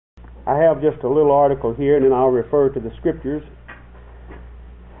I have just a little article here, and then I'll refer to the scriptures.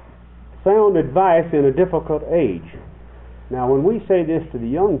 Sound advice in a difficult age. Now, when we say this to the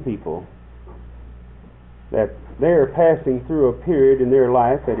young people, that they're passing through a period in their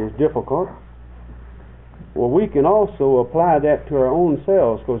life that is difficult, well, we can also apply that to our own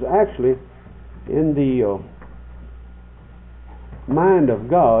selves, because actually, in the mind of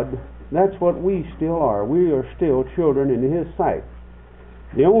God, that's what we still are. We are still children in His sight.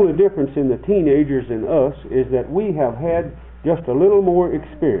 The only difference in the teenagers and us is that we have had just a little more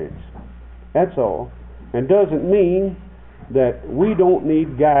experience. That's all. And doesn't mean that we don't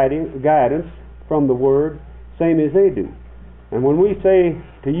need guidance from the Word, same as they do. And when we say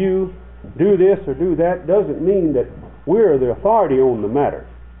to you, do this or do that, doesn't mean that we're the authority on the matter.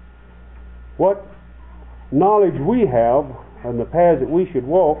 What knowledge we have and the paths that we should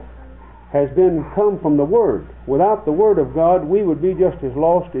walk has been come from the Word. Without the Word of God, we would be just as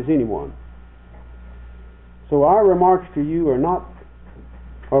lost as anyone. So our remarks to you are not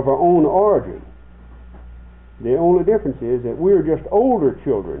of our own origin. The only difference is that we're just older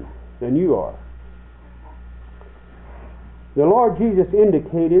children than you are. The Lord Jesus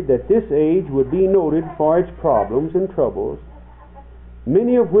indicated that this age would be noted for its problems and troubles,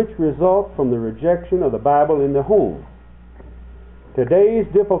 many of which result from the rejection of the Bible in the home. Today's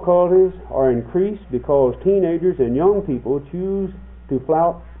difficulties are increased because teenagers and young people choose to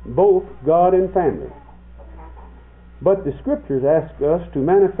flout both God and family. But the Scriptures ask us to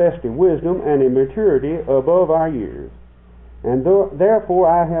manifest a wisdom and a maturity above our years, and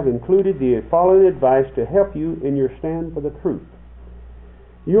therefore I have included the following advice to help you in your stand for the truth.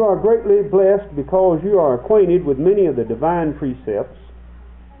 You are greatly blessed because you are acquainted with many of the divine precepts.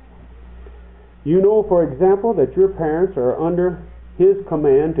 You know, for example, that your parents are under His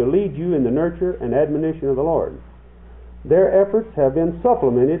command to lead you in the nurture and admonition of the Lord. Their efforts have been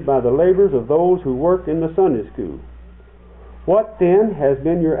supplemented by the labors of those who work in the Sunday school. What then has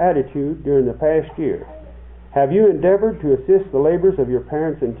been your attitude during the past year? Have you endeavored to assist the labors of your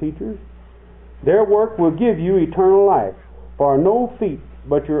parents and teachers? Their work will give you eternal life, for no feet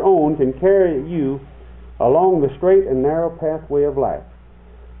but your own can carry you along the straight and narrow pathway of life.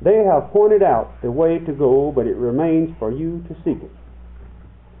 They have pointed out the way to go, but it remains for you to seek it.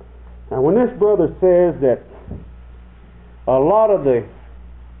 Now, when this brother says that a lot of the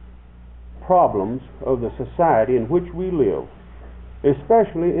problems of the society in which we live,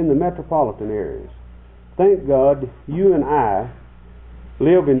 especially in the metropolitan areas, thank God you and I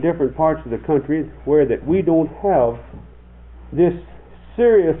live in different parts of the country where that we don't have this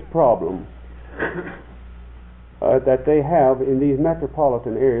serious problem that they have in these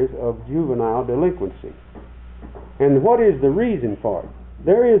metropolitan areas of juvenile delinquency. And what is the reason for it?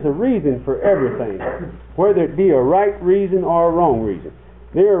 There is a reason for everything, whether it be a right reason or a wrong reason.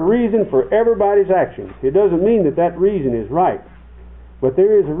 There is a reason for everybody's actions. It doesn't mean that that reason is right, but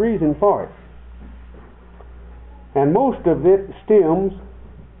there is a reason for it. And most of it stems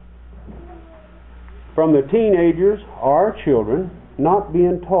from the teenagers or children not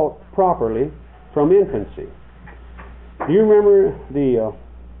being taught properly from infancy. Do you remember the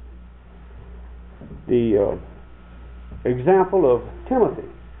example of Timothy?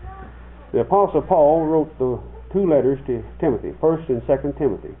 The Apostle Paul wrote the 2 letters to Timothy, 1st and 2nd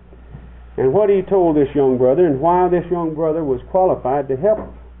Timothy. And what he told this young brother, and why this young brother was qualified to help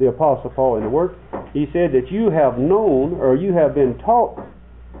the Apostle Paul in the work, he said that you have known, or you have been taught,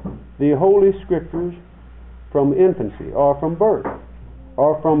 the Holy Scriptures from infancy, or from birth.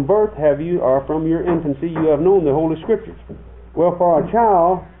 Or from birth or from your infancy you have known the Holy Scriptures. Well, for a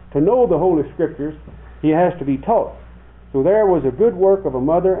child to know the Holy Scriptures, he has to be taught. So there was a good work of a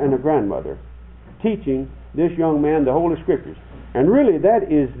mother and a grandmother teaching this young man the Holy Scriptures. And really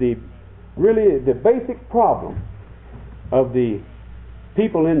that is the basic problem of the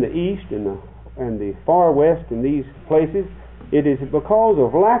people in the East and the far West in these places. It is because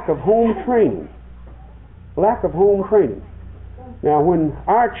of lack of home training. Lack of home training. Now, when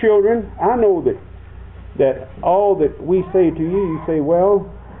our children, I know that all that we say to you, you say,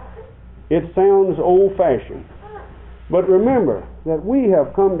 well, it sounds old-fashioned. But remember that we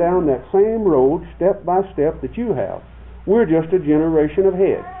have come down that same road step by step that you have. We're just a generation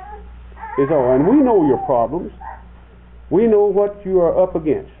ahead, is all. And we know your problems. We know what you are up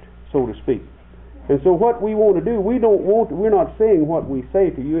against, so to speak. And so what we want to do, we're not saying what we say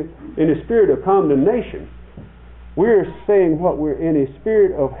to you in a spirit of condemnation. We're saying what we're in a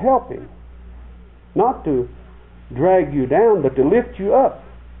spirit of helping, not to drag you down, but to lift you up.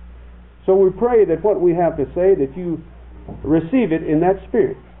 So we pray that what we have to say, that you receive it in that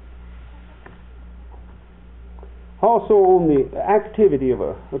spirit. Also on the activity of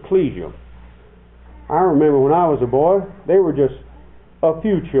a ecclesia. I remember when I was a boy, there were just a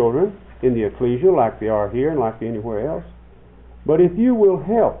few children in the ecclesia like they are here and like anywhere else. But if you will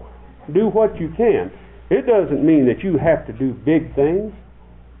help, do what you can, it doesn't mean that you have to do big things.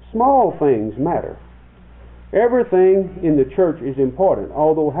 Small things matter. Everything in the church is important,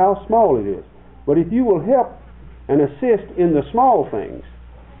 although how small it is. But if you will help and assist in the small things,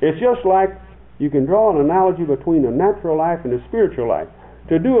 it's just like you can draw an analogy between a natural life and a spiritual life.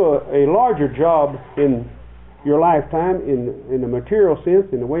 To do a larger job in your lifetime, in the material sense,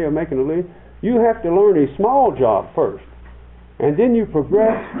 in the way of making a living, you have to learn a small job first. And then you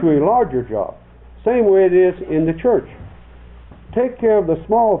progress to a larger job. Same way it is in the church. Take care of the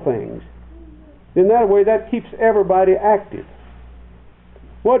small things. In that way, that keeps everybody active.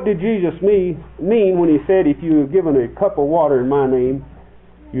 What did Jesus mean when he said, if you have given a cup of water in my name,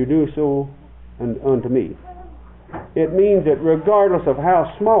 you do so unto me? It means that regardless of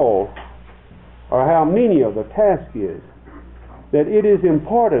how small or how menial the task is, that it is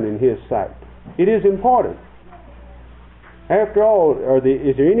important in his sight. It is important. After all,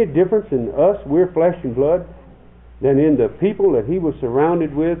 is there any difference in us, we're flesh and blood, than in the people that he was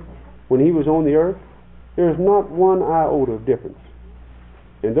surrounded with when he was on the earth? There's not one iota of difference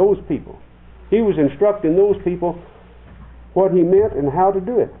in those people. He was instructing those people what he meant and how to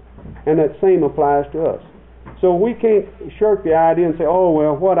do it. And that same applies to us. So we can't shirk the idea and say, oh,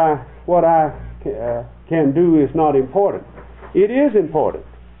 well, what I can do is not important. It is important.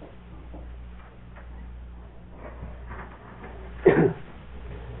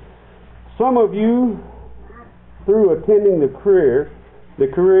 Some of you, through attending the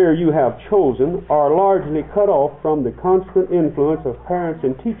career you have chosen, are largely cut off from the constant influence of parents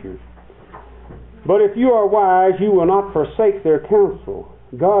and teachers. But if you are wise, you will not forsake their counsel.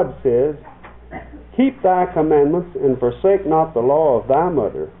 God says, keep thy commandments and forsake not the law of thy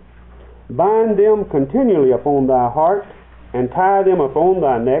mother. Bind them continually upon thy heart and tie them upon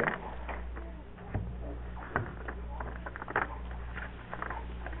thy neck.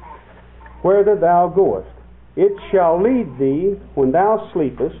 Whither thou goest, it shall lead thee when thou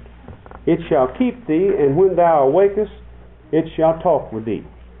sleepest, it shall keep thee, and when thou awakest, it shall talk with thee.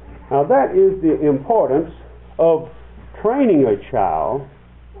 Now that is the importance of training a child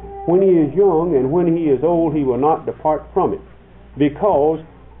when he is young, and when he is old he will not depart from it, because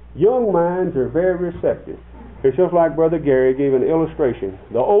young minds are very receptive. It's just like Brother Gary gave an illustration.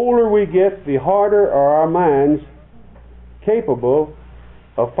 The older we get, the harder are our minds capable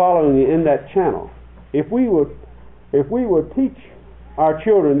of following in that channel. If we would teach our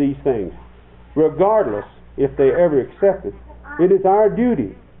children these things, regardless if they ever accept it, it is our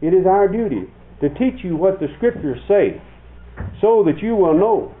duty to teach you what the Scriptures say, so that you will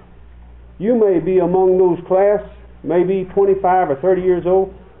know. You may be among those class, maybe 25 or 30 years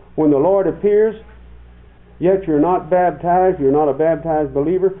old, when the Lord appears, yet you're not baptized, you're not a baptized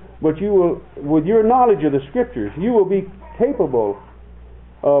believer, but you will, with your knowledge of the Scriptures, you will be capable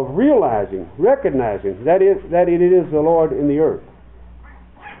of recognizing that it is the Lord in the earth.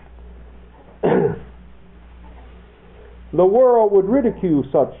 The world would ridicule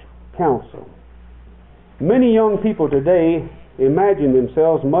such counsel. Many young people today imagine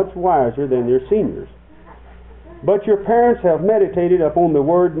themselves much wiser than their seniors. But your parents have meditated upon the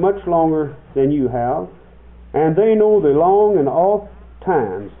Word much longer than you have, and they know the long and oft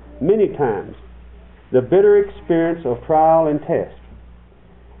times, many times, the bitter experience of trial and test.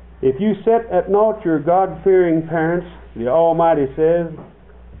 If you set at naught your God-fearing parents, the Almighty says,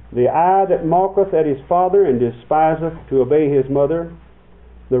 the eye that mocketh at his father and despiseth to obey his mother,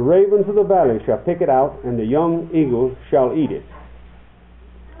 the ravens of the valley shall pick it out, and the young eagle shall eat it.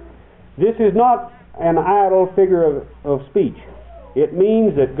 This is not an idle figure of speech. It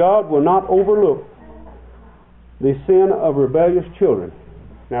means that God will not overlook the sin of rebellious children.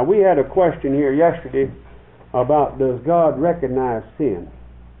 Now, we had a question here yesterday about, does God recognize sin?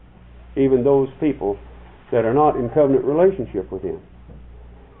 Even those people that are not in covenant relationship with Him.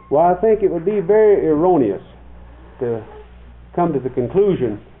 Well, I think it would be very erroneous to come to the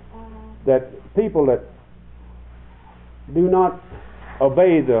conclusion that people that do not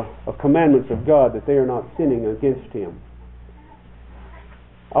obey the commandments of God, that they are not sinning against Him.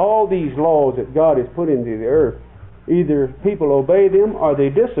 All these laws that God has put into the earth, either people obey them or they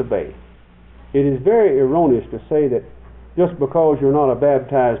disobey. It is very erroneous to say that just because you're not a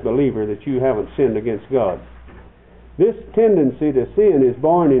baptized believer that you haven't sinned against God. This tendency to sin is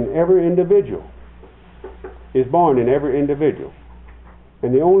born in every individual. And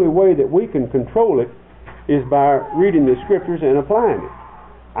the only way that we can control it is by reading the Scriptures and applying it.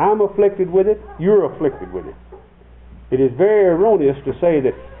 I'm afflicted with it, you're afflicted with it. It is very erroneous to say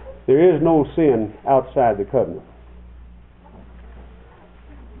that there is no sin outside the covenant.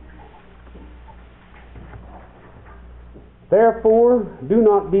 Therefore, do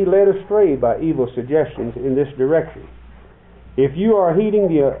not be led astray by evil suggestions in this direction. If you are heeding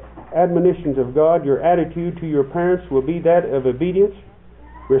the admonitions of God, your attitude to your parents will be that of obedience,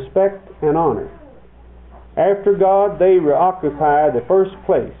 respect, and honor. After God, they will occupy the first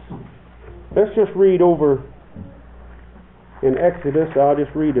place. Let's just read over in Exodus. I'll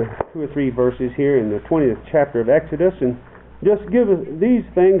just read 2 or 3 verses here in the 20th chapter of Exodus, and just give us these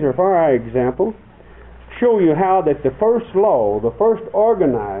things are for our example. Show you how that the first law, the first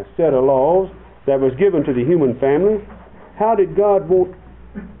organized set of laws that was given to the human family, how did God want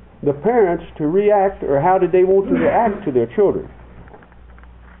the parents to react, or how did they want them to act to their children?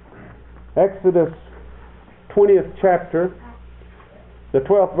 Exodus 20th chapter, the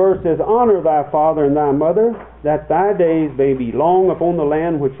 12th verse says, Honor thy father and thy mother, that thy days may be long upon the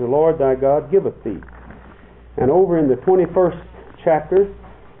land which the Lord thy God giveth thee. And over in the 21st chapter,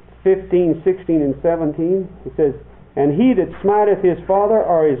 15, 16, and 17, it says, And he that smiteth his father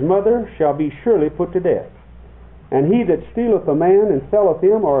or his mother shall be surely put to death. And he that stealeth a man and selleth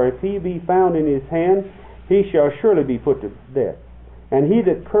him, or if he be found in his hand, he shall surely be put to death. And he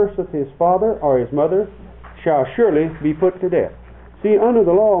that curseth his father or his mother shall surely be put to death. See, under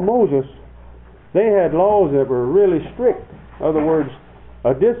the law of Moses, they had laws that were really strict. In other words,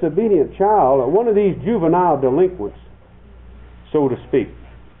 a disobedient child, one of these juvenile delinquents, so to speak,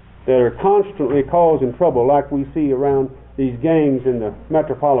 that are constantly causing trouble, like we see around these gangs in the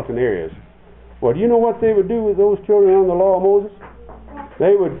metropolitan areas. Well, do you know what they would do with those children under the law of Moses?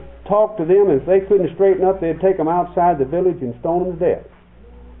 They would talk to them, and if they couldn't straighten up, they'd take them outside the village and stone them to death.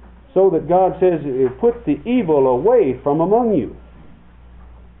 So that God says, put the evil away from among you.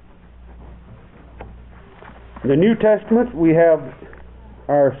 In the New Testament, we have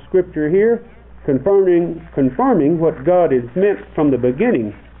our scripture here confirming what God has meant from the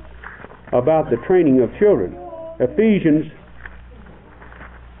beginning about the training of children. Ephesians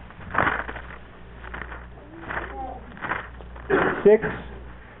 6,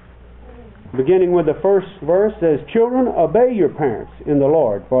 beginning with the first verse, says, Children, obey your parents in the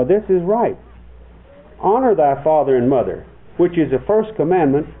Lord, for this is right. Honor thy father and mother, which is the first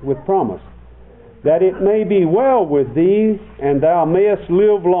commandment with promise, that it may be well with thee, and thou mayest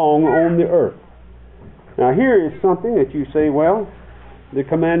live long on the earth. Now here is something that you say, well, the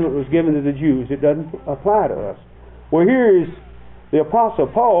commandment was given to the Jews. It doesn't apply to us. Well, here is the Apostle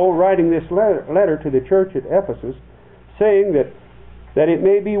Paul writing this letter to the church at Ephesus, saying that it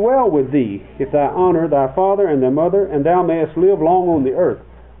may be well with thee, if thou honor thy father and thy mother, and thou mayest live long on the earth.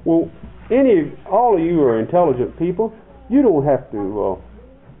 Well, all of you are intelligent people. You don't have to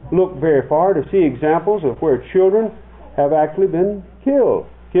look very far to see examples of where children have actually been killed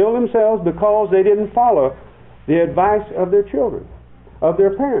themselves because they didn't follow the advice of their children, of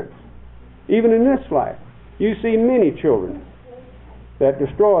their parents. Even in this life, you see many children that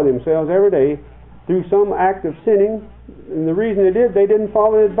destroy themselves every day through some act of sinning, and the reason they didn't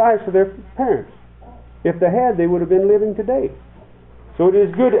follow the advice of their parents. If they had, they would have been living today. So it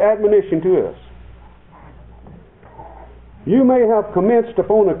is good admonition to us. You may have commenced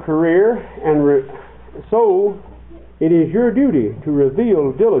upon a career, and so it is your duty to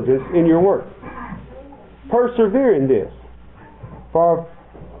reveal diligence in your work. Persevere in this, for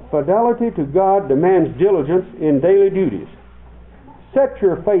fidelity to God demands diligence in daily duties. Set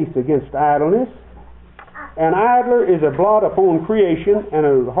your face against idleness. An idler is a blot upon creation and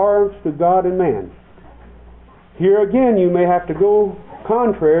an abhorrence to God and man. Here again you may have to go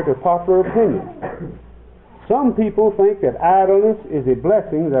contrary to popular opinion. Some people think that idleness is a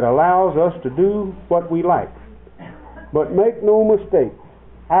blessing that allows us to do what we like. But make no mistake,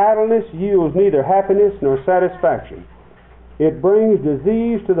 idleness yields neither happiness nor satisfaction. It brings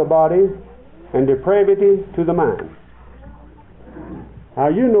disease to the body and depravity to the mind. Now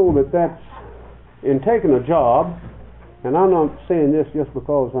you know that's in taking a job, and I'm not saying this just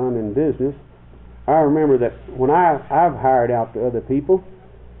because I'm in business. I remember that when I've hired out to other people,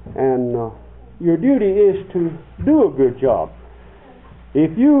 and your duty is to do a good job.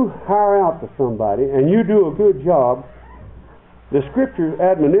 If you hire out to somebody and you do a good job, the scripture's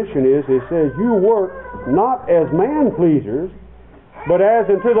admonition is, it says, you work not as man-pleasers, but as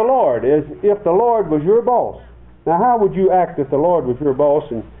unto the Lord, as if the Lord was your boss. Now how would you act if the Lord was your boss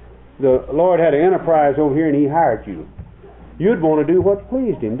and the Lord had an enterprise over here and He hired you? You'd want to do what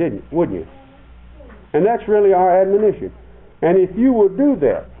pleased Him, wouldn't you? And that's really our admonition. And if you will do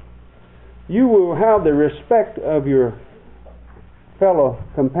that, you will have the respect of your fellow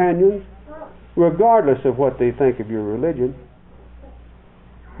companions. regardless of what they think of your religion.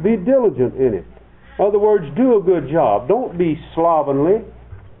 Be diligent in it. In other words, do a good job. Don't be slovenly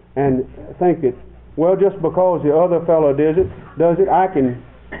and think that, well, just because the other fellow does it, I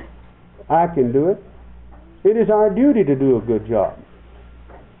can do it. It is our duty to do a good job.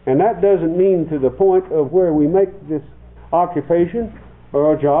 And that doesn't mean to the point of where we make this occupation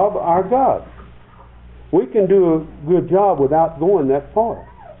or a job our God. We can do a good job without going that far.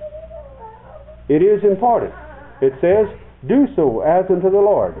 It is important. It says, do so as unto the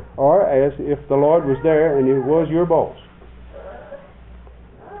Lord, or as if the Lord was there and He was your boss.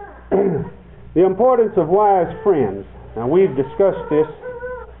 The importance of wise friends. Now, we've discussed this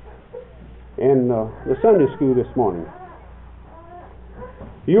in the Sunday school this morning.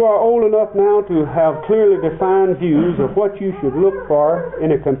 You are old enough now to have clearly defined views of what you should look for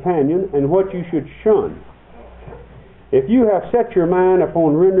in a companion and what you should shun. If you have set your mind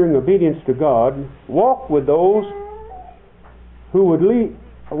upon rendering obedience to God, walk with those who would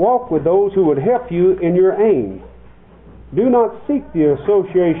help you in your aim. Do not seek the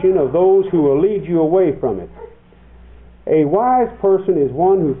association of those who will lead you away from it. A wise person is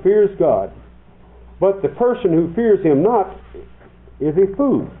one who fears God, but the person who fears Him not is a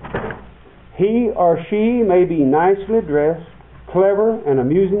fool. He or she may be nicely dressed, clever, and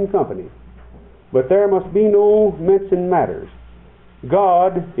amusing company, but there must be no mincing matters. If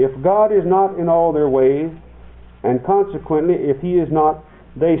God is not in all their ways, and consequently if He is not,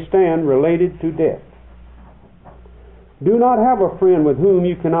 they stand related to death. Do not have a friend with whom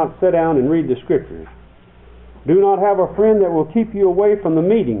you cannot sit down and read the Scriptures. Do not have a friend that will keep you away from the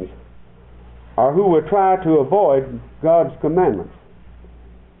meetings, or who will try to avoid God's commandments.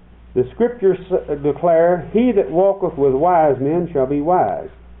 The Scriptures declare, He that walketh with wise men shall be wise,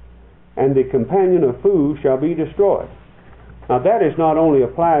 and the companion of fools shall be destroyed. Now that is not only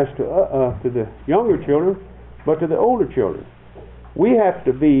applies to the younger children, but to the older children. We have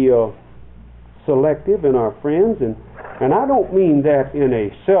to be selective in our friends, and I don't mean that in a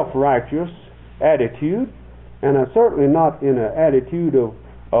self-righteous attitude, and certainly not in an attitude of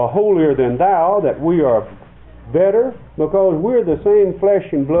holier than thou, that we are better, because we're the same flesh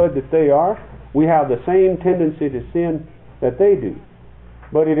and blood that they are. We have the same tendency to sin that they do.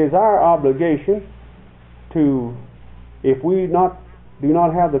 But it is our obligation to, if we do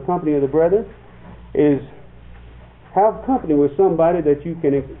not have the company of the brethren, is have company with somebody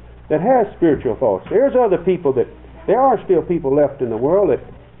that has spiritual thoughts. There are still people left in the world that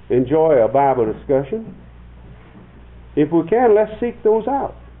enjoy a Bible discussion. If we can, let's seek those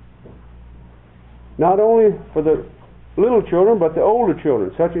out. Not only for the little children, but the older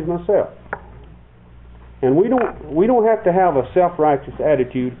children, such as myself. And we don't have to have a self-righteous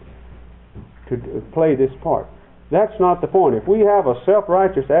attitude to play this part. That's not the point. If we have a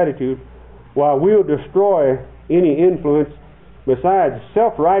self-righteous attitude, while we'll destroy any influence, besides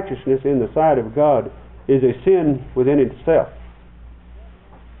self-righteousness in the sight of God is a sin within itself.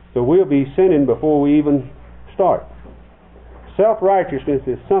 So we'll be sinning before we even start. Self-righteousness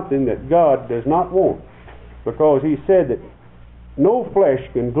is something that God does not want, because He said that no flesh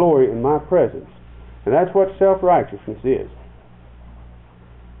can glory in my presence. And that's what self-righteousness is.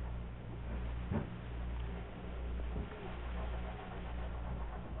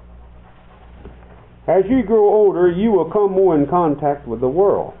 As you grow older, you will come more in contact with the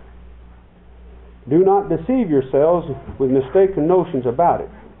world. Do not deceive yourselves with mistaken notions about it.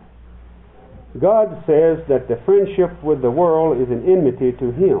 God says that the friendship with the world is an enmity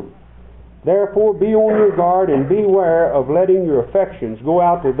to Him. Therefore, be on your guard and beware of letting your affections go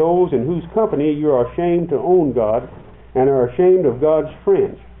out to those in whose company you are ashamed to own God and are ashamed of God's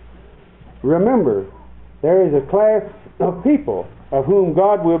friends. Remember, there is a class of people of whom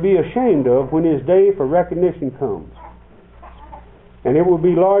God will be ashamed of when His day for recognition comes. And it will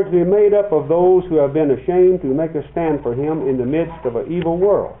be largely made up of those who have been ashamed to make a stand for Him in the midst of an evil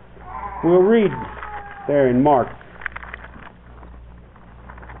world. We'll read there in Mark.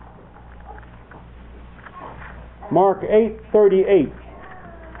 Mark 8:38.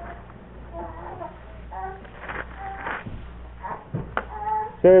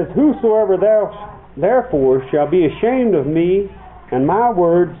 Says, whosoever therefore shall be ashamed of me and my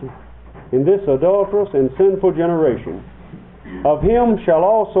words in this adulterous and sinful generation, of him shall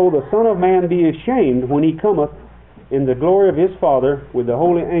also the Son of Man be ashamed when He cometh in the glory of His Father with the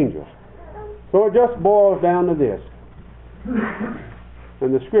holy angels. So it just boils down to this.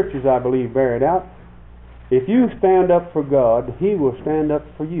 And the Scriptures, I believe, bear it out. If you stand up for God, He will stand up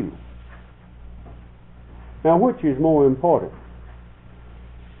for you. Now, which is more important?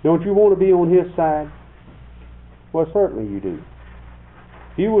 Don't you want to be on His side? Well, certainly you do.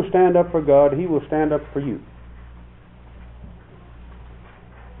 If you will stand up for God, He will stand up for you.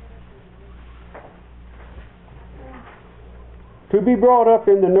 To be brought up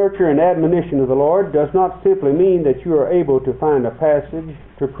in the nurture and admonition of the Lord does not simply mean that you are able to find a passage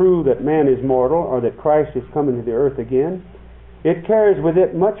to prove that man is mortal or that Christ is coming to the earth again. It carries with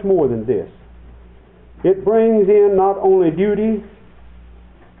it much more than this. It brings in not only duty,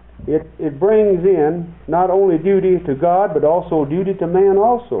 it brings in not only duty to God, but also duty to man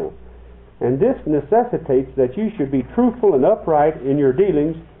also. And this necessitates that you should be truthful and upright in your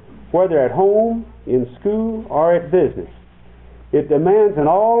dealings, whether at home, in school, or at business. It demands an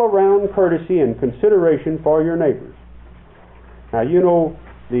all-around courtesy and consideration for your neighbors. Now, you know,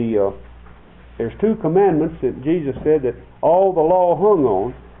 there's 2 commandments that Jesus said that all the law hung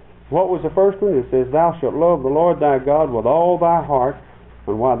on. What was the first one? It says, "Thou shalt love the Lord thy God with all thy heart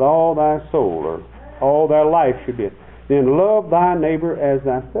and with all thy soul," or all thy life should be it. Then love thy neighbor as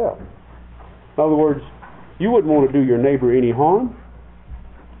thyself. In other words, you wouldn't want to do your neighbor any harm.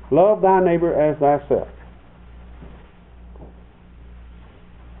 Love thy neighbor as thyself.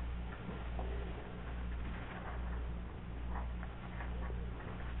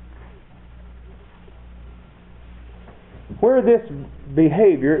 Where this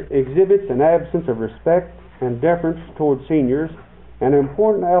behavior exhibits an absence of respect and deference toward seniors, an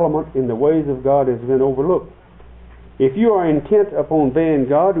important element in the ways of God has been overlooked. If you are intent upon obeying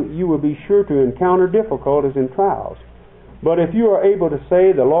God, you will be sure to encounter difficulties and trials. But if you are able to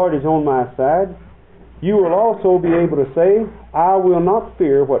say, "The Lord is on my side," you will also be able to say, "I will not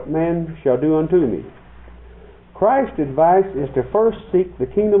fear what man shall do unto me." Christ's advice is to first seek the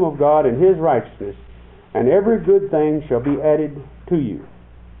kingdom of God and His righteousness, and every good thing shall be added to you.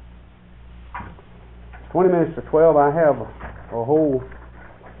 20 minutes to 12. I have a whole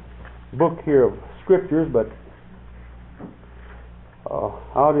book here of scriptures, but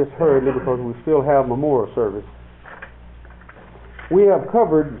I'll just hurry because we still have memorial service. We have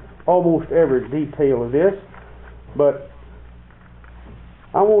covered almost every detail of this, but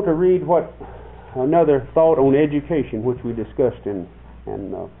I want to read another thought on education, which we discussed in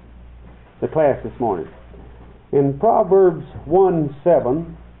the class this morning. In Proverbs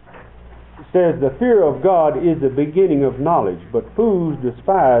 1:7, it says, "The fear of God is the beginning of knowledge, but fools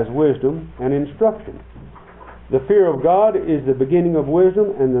despise wisdom and instruction." The fear of God is the beginning of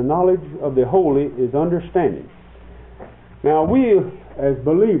wisdom, and the knowledge of the holy is understanding. Now we, as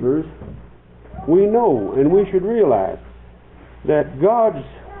believers, we know and we should realize that God's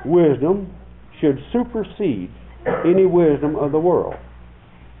wisdom should supersede any wisdom of the world.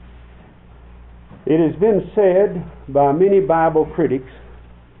 It has been said by many Bible critics,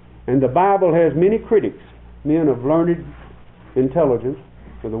 and the Bible has many critics, men of learned intelligence,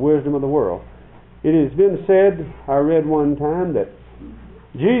 for the wisdom of the world. It has been said, I read one time, that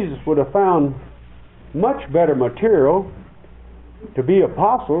Jesus would have found much better material to be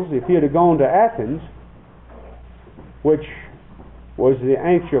apostles if he had gone to Athens, which was the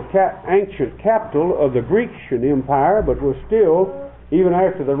ancient capital of the Grecian Empire, but was still, even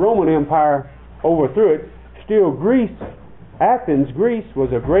after the Roman Empire overthrew it, still Athens, Greece,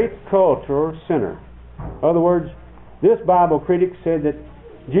 was a great cultural center. In other words, this Bible critic said that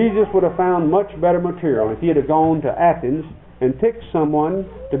Jesus would have found much better material if he had gone to Athens and picked someone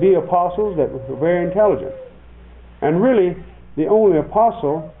to be apostles that was very intelligent. And really, the only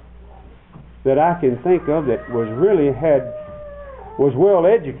apostle that I can think of that was well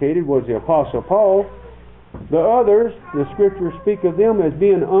educated was the Apostle Paul. The others, the Scriptures speak of them as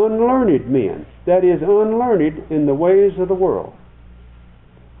being unlearned men. That is, unlearned in the ways of the world.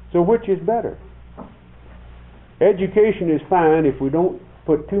 So which is better? Education is fine if we don't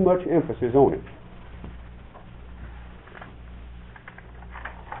put too much emphasis on it.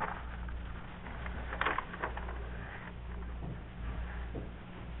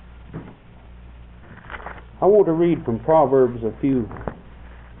 I want to read from Proverbs a few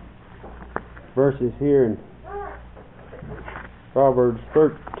verses here in Proverbs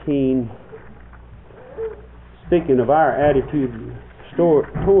 13, speaking of our attitude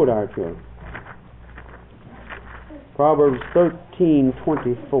toward our children. Proverbs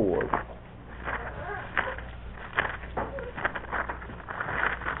 13:24.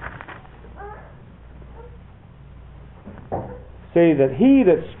 Say that he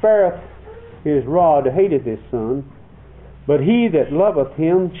that spareth his rod hateth his son, but he that loveth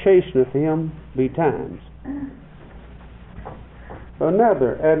him chasteneth him betimes.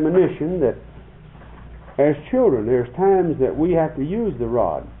 Another admonition that as children there's times that we have to use the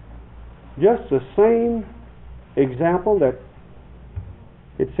rod. Just the same example that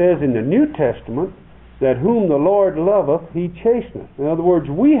it says in the New Testament that whom the Lord loveth, He chasteneth. In other words,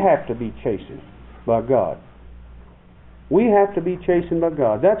 we have to be chastened by God. We have to be chastened by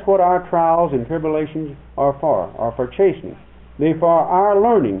God. That's what our trials and tribulations are for chastening. They're for our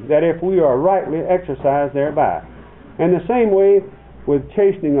learning, that if we are rightly exercised thereby. And the same way with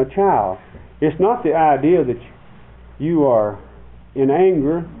chastening a child, it's not the idea that you are in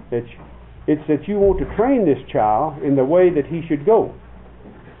anger, it's that you want to train this child in the way that he should go.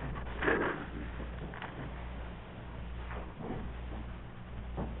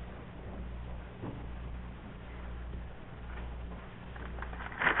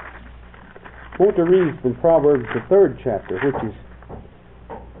 I want to read from Proverbs, the 3rd chapter, which is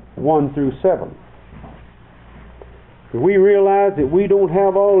 1 through 7. Do we realize that we don't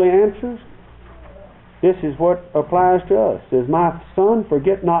have all the answers? This is what applies to us. It says, My son,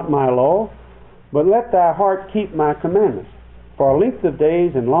 forget not my law, but let thy heart keep my commandments. For length of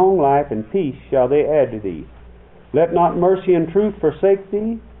days and long life and peace shall they add to thee. Let not mercy and truth forsake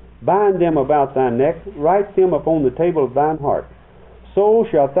thee. Bind them about thy neck, write them upon the table of thine heart. So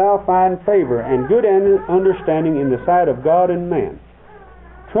shalt thou find favor and good understanding in the sight of God and man.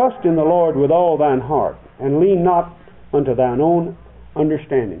 Trust in the Lord with all thine heart, and lean not unto thine own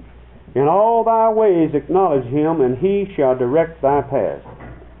understanding. In all thy ways acknowledge Him, and He shall direct thy paths.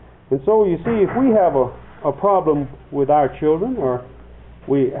 And so you see, if we have a problem with our children, or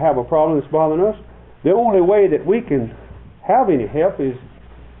we have a problem that's bothering us, the only way that we can have any help is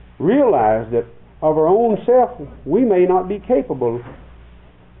realize that of our own self, we may not be capable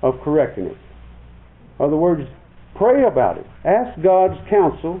of correcting it. In other words, pray about it. Ask God's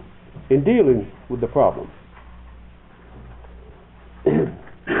counsel in dealing with the problem.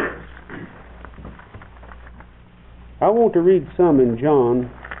 I want to read some in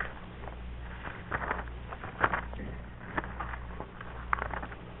John.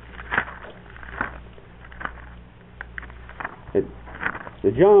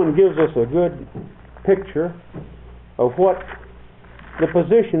 John gives us a good picture of what the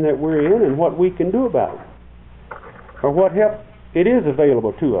position that we're in and what we can do about it, or what help it is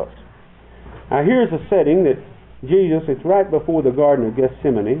available to us. Now here's a setting that Jesus, it's right before the Garden of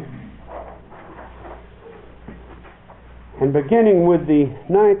Gethsemane, and beginning with the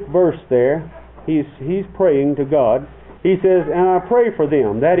 9th verse there, he's praying to God. He says, And I pray for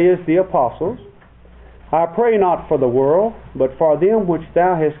them, that is, the apostles. I pray not for the world, but for them which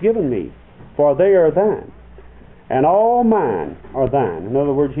thou hast given me, for they are thine. And all mine are thine. In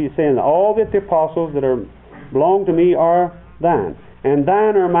other words, he's saying all that the apostles that belong to me are thine. And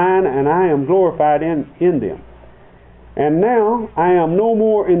thine are mine, and I am glorified in them. And now I am no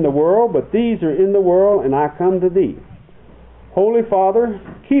more in the world, but these are in the world, and I come to thee. Holy Father,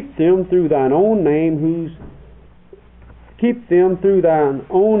 keep them through thine own name,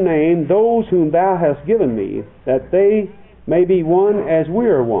 those whom thou hast given me, that they may be one as we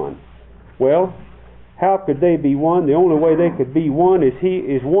are one. Well, how could they be one? The only way they could be one is He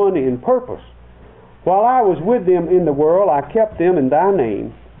is one in purpose. While I was with them in the world, I kept them in thy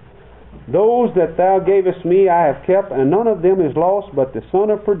name. Those that thou gavest me I have kept, and none of them is lost but the son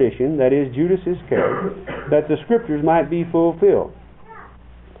of perdition, that is, Judas Iscariot, that the Scriptures might be fulfilled.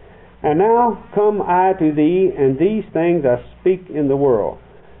 And now come I to thee, and these things I speak in the world,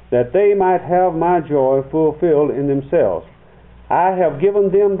 that they might have my joy fulfilled in themselves. I have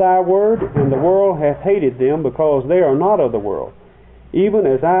given them thy word, and the world hath hated them, because they are not of the world, even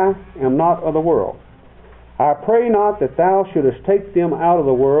as I am not of the world. I pray not that thou shouldest take them out of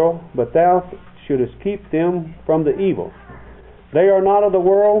the world, but thou shouldest keep them from the evil. They are not of the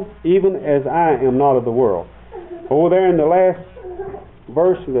world, even as I am not of the world. Over there in the last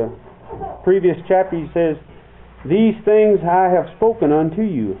verse of the previous chapter, he says, These things I have spoken unto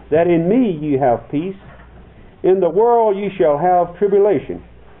you, that in me ye have peace. In the world ye shall have tribulation,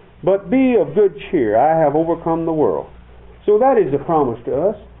 but be of good cheer, I have overcome the world. So that is a promise to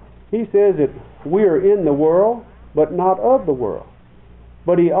us. He says that we are in the world, but not of the world.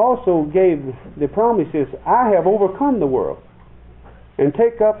 But he also gave the promises, I have overcome the world. And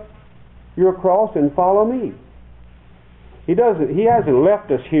take up your cross and follow me. He hasn't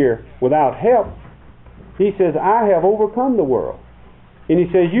left us here without help. He says, I have overcome the world. And he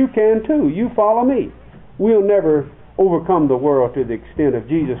says, you can too. You follow me. We'll never overcome the world to the extent of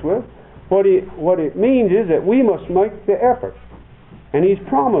Jesus will. What it means is that we must make the effort. And he's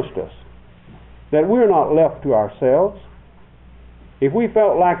promised us that we're not left to ourselves. If we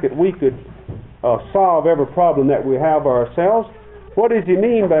felt like that we could solve every problem that we have ourselves, what does he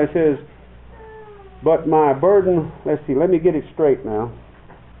mean by he says, but my burden, let's see, let me get it straight now.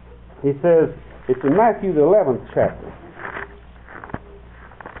 He says, it's in Matthew the 11th chapter.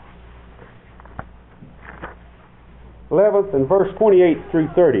 11th and verse 28 through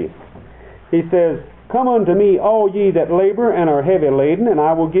 30. He says, "Come unto me, all ye that labor and are heavy laden, and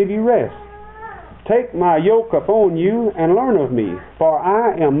I will give you rest. Take my yoke upon you, and learn of me, for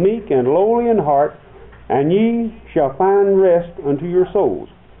I am meek and lowly in heart, and ye shall find rest unto your souls.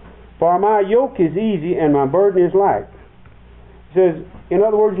 For my yoke is easy, and my burden is light." He says, in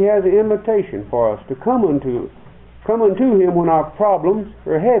other words, he has an invitation for us to come unto him when our problems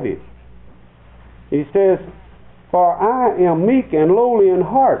are heavy. He says, "For I am meek and lowly in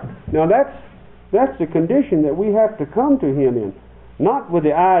heart." Now that's the condition that we have to come to him in. Not with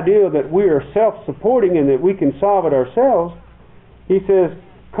the idea that we are self-supporting and that we can solve it ourselves. He says,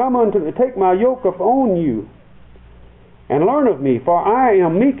 "Take my yoke upon you, and learn of me, for I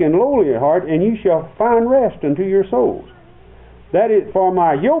am meek and lowly in heart, and you shall find rest unto your souls." That is, for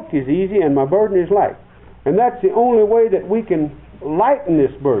my yoke is easy and my burden is light. And that's the only way that we can lighten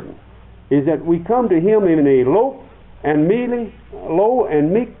this burden, is that we come to him in a low and meekly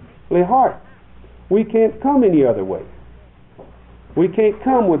heart. We can't come any other way. We can't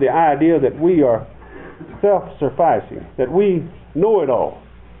come with the idea that we are self-sufficing, that we know it all.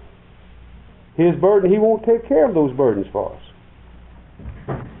 His burden, he won't take care of those burdens for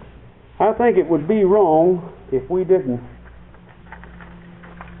us. I think it would be wrong if we didn't.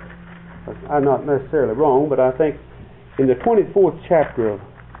 I'm not necessarily wrong, but I think in the 24th chapter of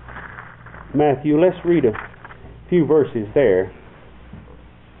Matthew, let's read a few verses there.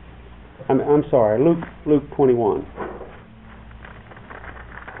 I'm sorry, Luke 21.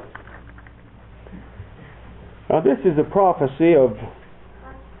 Now this is a prophecy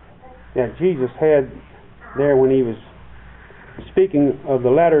that Jesus had there when he was speaking of the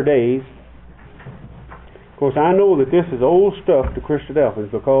latter days. Of course, I know that this is old stuff to Christadelphians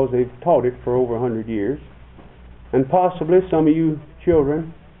because they've taught it for over 100 years. And possibly some of you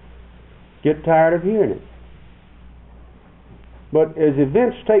children get tired of hearing it. But as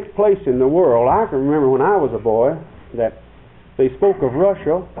events take place in the world, I can remember when I was a boy that they spoke of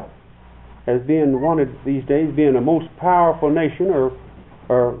Russia as being one of these days being the most powerful nation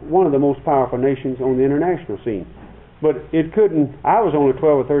or one of the most powerful nations on the international scene. But I was only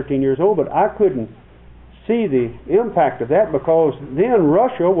 12 or 13 years old, but I couldn't see the impact of that because then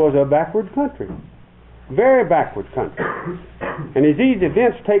Russia was a backward country. Very backward country. And as these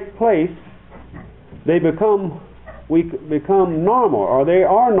events take place, we become normal, or they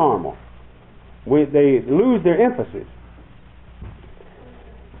are normal. They lose their emphasis.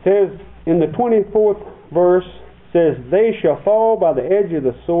 It says in the 24th verse, says, "They shall fall by the edge of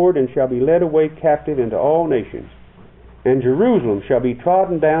the sword and shall be led away captive into all nations. And Jerusalem shall be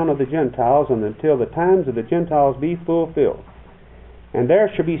trodden down of the Gentiles until the times of the Gentiles be fulfilled. And there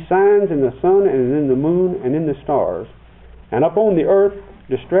shall be signs in the sun and in the moon and in the stars. And upon the earth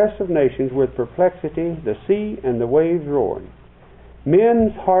distress of nations with perplexity, the sea and the waves roaring.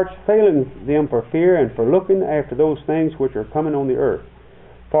 Men's hearts failing them for fear and for looking after those things which are coming on the earth.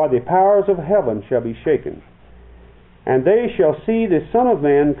 For the powers of heaven shall be shaken. And they shall see the Son of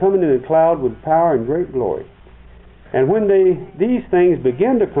Man coming in a cloud with power and great glory. And when these things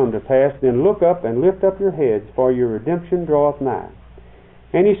begin to come to pass, then look up and lift up your heads, for your redemption draweth nigh.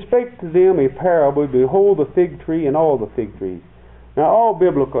 And he spake to them a parable, behold the fig tree and all the fig trees." Now all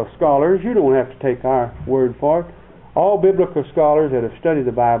biblical scholars, you don't have to take our word for it, all biblical scholars that have studied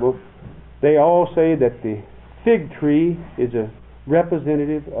the Bible, they all say that the fig tree is a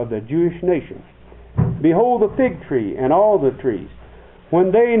representative of the Jewish nation. "Behold the fig tree and all the trees.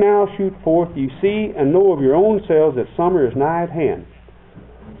 When they now shoot forth, you see and know of your own selves that summer is nigh at hand.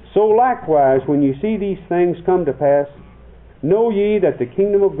 So likewise, when you see these things come to pass, know ye that the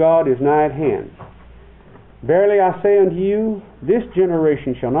kingdom of God is nigh at hand. Verily I say unto you, this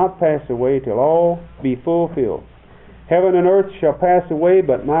generation shall not pass away till all be fulfilled. Heaven and earth shall pass away,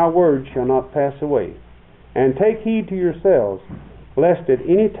 but my word shall not pass away. And take heed to yourselves, lest at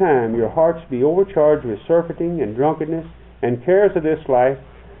any time your hearts be overcharged with surfeiting and drunkenness and cares of this life,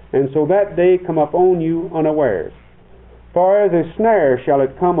 and so that day come upon you unawares. For as a snare shall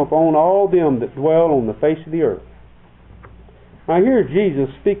it come upon all them that dwell on the face of the earth." Now here Jesus,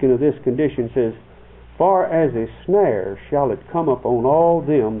 speaking of this condition, says, "For as a snare shall it come upon all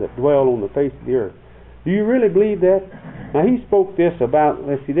them that dwell on the face of the earth." Do you really believe that? Now he spoke this about,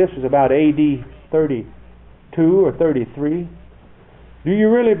 this was about AD 32 or 33. Do you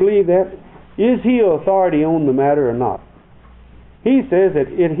really believe that? Is he authority on the matter or not? He says that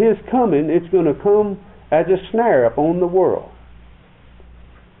at his coming, it's going to come as a snare upon the world.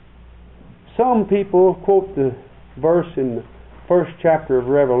 Some people quote the verse in the first chapter of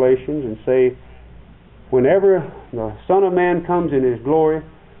Revelations and say, whenever the Son of Man comes in his glory,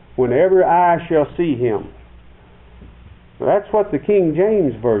 whenever eye shall see him, That's what the King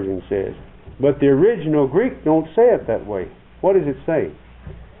James Version says. But the original Greek don't say it that way. What does it say?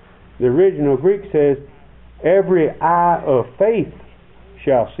 The original Greek says, every eye of faith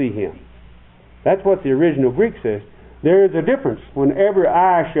shall see him. That's what the original Greek says. There is a difference when every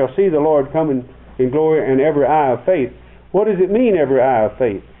eye shall see the Lord coming in glory and every eye of faith. What does it mean, every eye of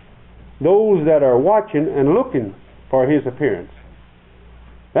faith? Those that are watching and looking for his appearance.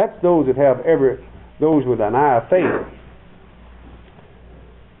 That's those that have those with an eye of faith.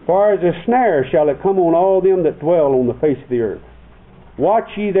 For as a snare shall it come on all them that dwell on the face of the earth. Watch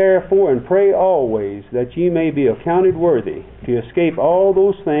ye therefore and pray always, that ye may be accounted worthy to escape all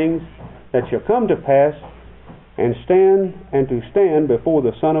those things that shall come to pass, and to stand before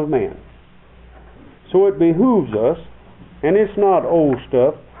the Son of Man. So it behooves us, and it's not old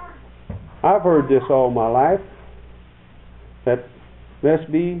stuff. I've heard this all my life, that let's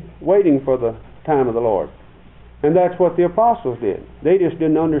be waiting for the time of the Lord. And that's what the apostles did. They just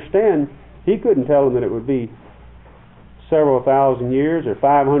didn't understand. He couldn't tell them that it would be several thousand years or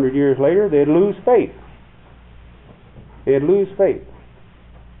 500 years later. They'd lose faith. They'd lose faith.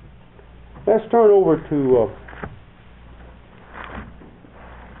 Let's turn over to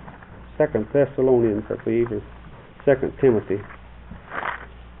 2 Thessalonians, I believe, or 2 Timothy.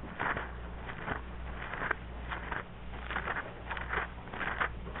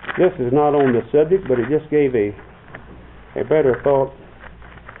 This is not on the subject, but it just gave a better thought.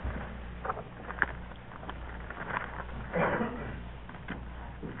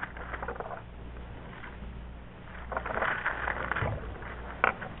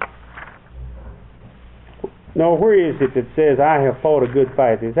 No, where is it that says, I have fought a good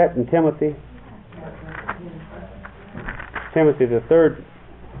fight? Is that in Timothy? Timothy the 3rd.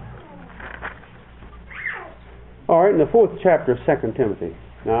 All right, in the 4th chapter of 2 Timothy.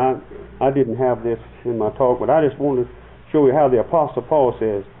 Now, I didn't have this in my talk, but I just wanted to show you how the Apostle Paul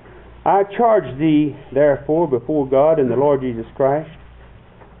says, I charge thee, therefore, before God and the Lord Jesus Christ,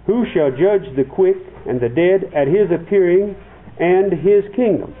 who shall judge the quick and the dead at his appearing and his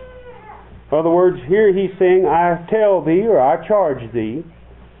kingdom. In other words, here he's saying, I tell thee, or I charge thee,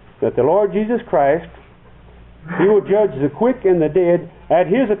 that the Lord Jesus Christ, he will judge the quick and the dead at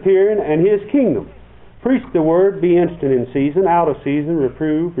his appearing and his kingdom. Preach the word, be instant in season, out of season,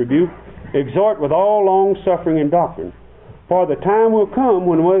 reprove, rebuke, exhort with all long suffering and doctrine. For the time will come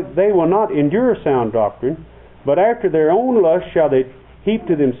when they will not endure sound doctrine, but after their own lust shall they heap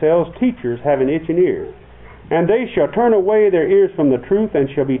to themselves teachers having itching ears. And they shall turn away their ears from the truth, and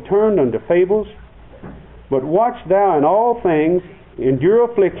shall be turned unto fables. But watch thou in all things, endure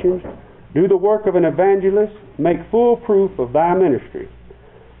afflictions, do the work of an evangelist, make full proof of thy ministry.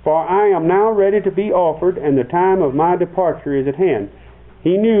 For I am now ready to be offered, and the time of my departure is at hand.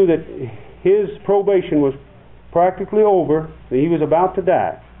 He knew that his probation was practically over, that he was about to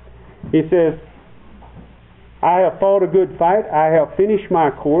die. He says, I have fought a good fight, I have finished my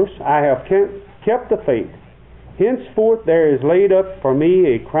course, I have kept the faith. Henceforth there is laid up for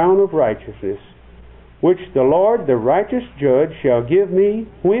me a crown of righteousness, which the Lord, the righteous judge, shall give me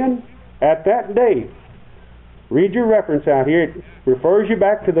when? At that day. Read your reference out here. It refers you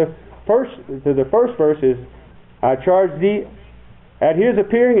back to the first verse is, I charge thee at his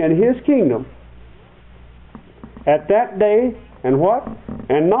appearing and his kingdom at that day, and what?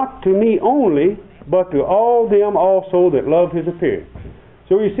 And not to me only, but to all them also that love his appearing.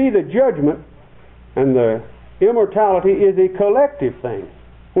 So you see, the judgment and the immortality is a collective thing.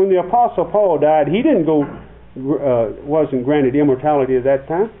 When the Apostle Paul died, he didn't wasn't granted immortality at that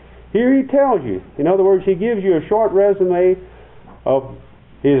time. Here he tells you. In other words, he gives you a short resume of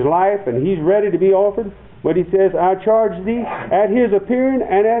his life, and he's ready to be offered. But he says, I charge thee at his appearing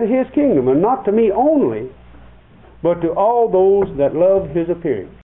and at his kingdom, and not to me only, but to all those that love his appearing.